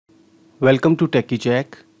Welcome to Techi.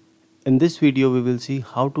 In this video, we will see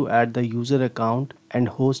how to add the user account and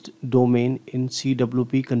host domain in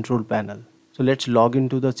CWP control panel. So let's log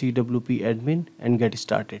into the CWP admin and get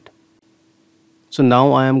started. So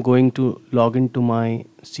now I am going to log into my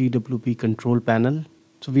CWP control panel.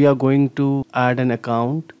 So we are going to add an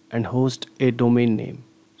account and host a domain name.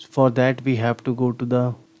 So for that, we have to go to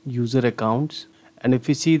the user accounts, and if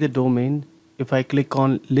we see the domain, if I click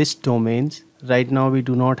on list domains, right now we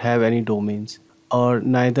do not have any domains, or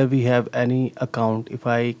neither we have any account. If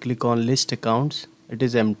I click on list accounts, it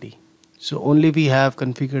is empty. So only we have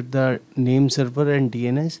configured the name server and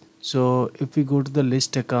DNS. So if we go to the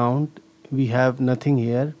list account, we have nothing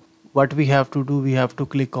here. What we have to do, we have to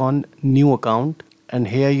click on new account, and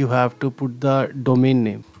here you have to put the domain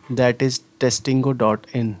name, that is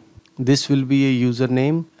testingo.in. This will be a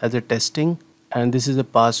username as a testing, and this is a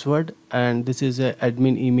password, and this is a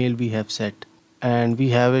admin email we have set, and we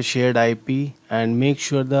have a shared IP, and make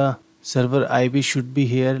sure the server IP should be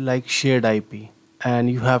here like shared IP, and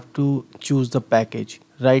you have to choose the package.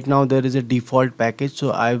 Right now there is a default package,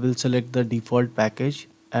 so I will select the default package,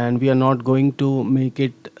 and we are not going to make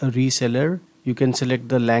it a reseller. You can select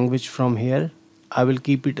the language from here. I will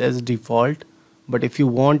keep it as default, but if you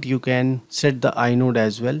want, you can set the inode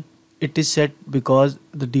as well. It is set because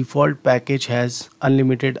the default package has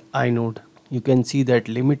unlimited inode. You can see that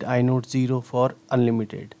limit inode 0 for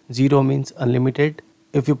unlimited. 0 means unlimited.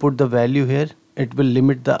 If you put the value here, it will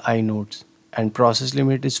limit the inodes, and process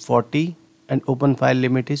limit is 40 and open file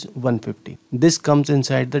limit is 150. This comes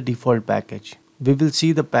inside the default package. We will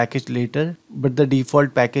see the package later, but the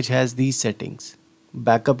default package has these settings.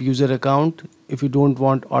 Backup user account. If you don't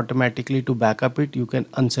want automatically to backup it, you can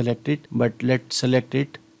unselect it, but let's select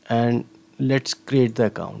it and let's create the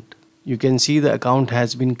account. You can see the account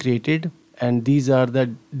has been created, and these are the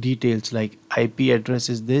details like IP address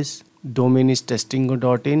is this, domain is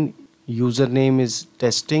testingo.in, username is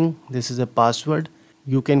testing, this is a password.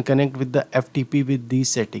 You can connect with the FTP with these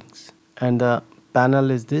settings, and the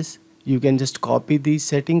panel is this. You can just copy these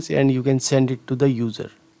settings and you can send it to the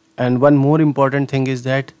user. And one more important thing is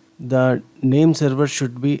that the name server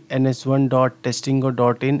should be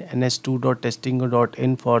ns1.testingo.in,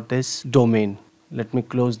 ns2.testingo.in for this domain. Let me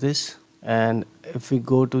close this, and if we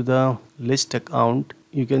go to the list account,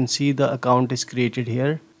 you can see the account is created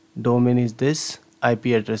here. Domain is this, IP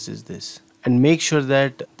address is this, and make sure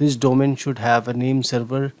that this domain should have a name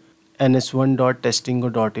server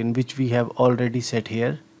ns1.testingo.in, which we have already set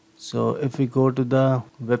here. So if we go to the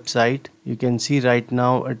website, you can see right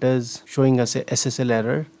now it is showing us a SSL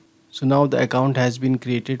error. So now the account has been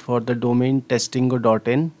created for the domain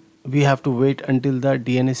testingo.in. We have to wait until the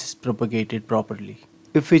DNS is propagated properly.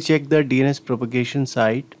 If we check the DNS propagation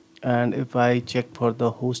site, and if I check for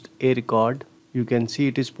the host A record, you can see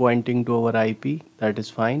it is pointing to our IP. That is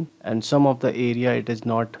fine, and some of the area it is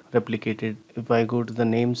not replicated. If I go to the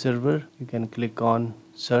name server, you can click on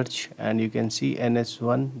search, and you can see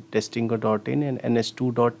ns1.testingo.in and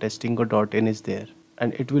ns2.testingo.in is there,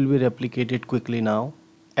 and it will be replicated quickly now.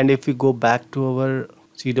 And if we go back to our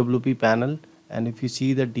CWP panel, and if you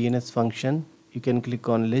see the DNS function, you can click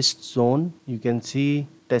on list zone. You can see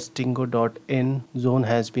testingo.in zone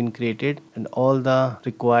has been created, and all the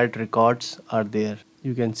required records are there.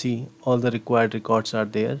 You can see all the required records are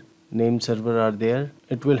there, name server are there.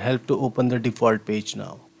 It will help to open the default page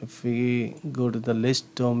now. If we go to the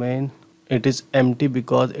list domain, it is empty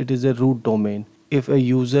because it is a root domain. If a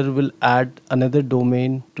user will add another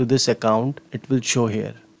domain to this account, it will show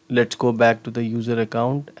here. Let's go back to the user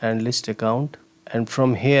account and list account, and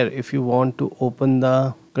from here, if you want to open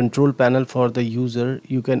the control panel for the user,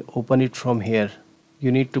 you can open it from here.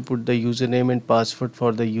 You need to put the username and password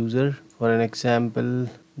for the user. For an example,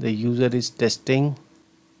 the user is testing.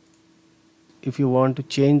 If you want to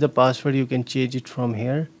change the password, you can change it from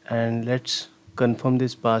here, and let's confirm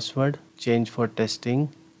this password, change for testing.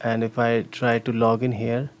 And if I try to log in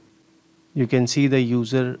here, you can see the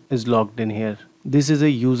user is logged in here. This is a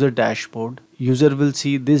user dashboard. User will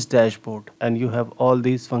see this dashboard, and you have all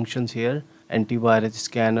these functions here: antivirus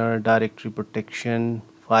scanner, directory protection,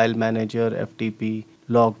 file manager, FTP,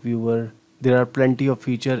 log viewer. There are plenty of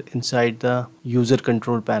features inside the user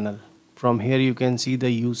control panel. From here you can see the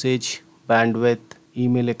usage, bandwidth,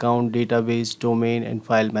 email account, database, domain, and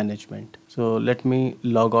file management. So let me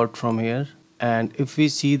log out from here, and if we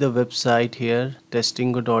see the website here,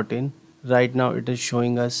 testingo.in, right now it is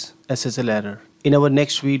showing us SSL error. In our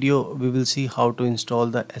next video, we will see how to install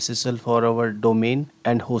the SSL for our domain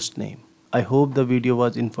and host name. I hope the video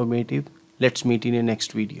was informative. Let's meet in the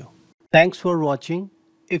next video. Thanks for watching.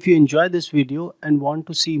 If you enjoyed this video and want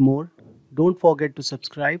to see more, don't forget to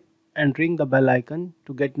subscribe and ring the bell icon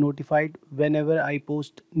to get notified whenever I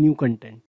post new content.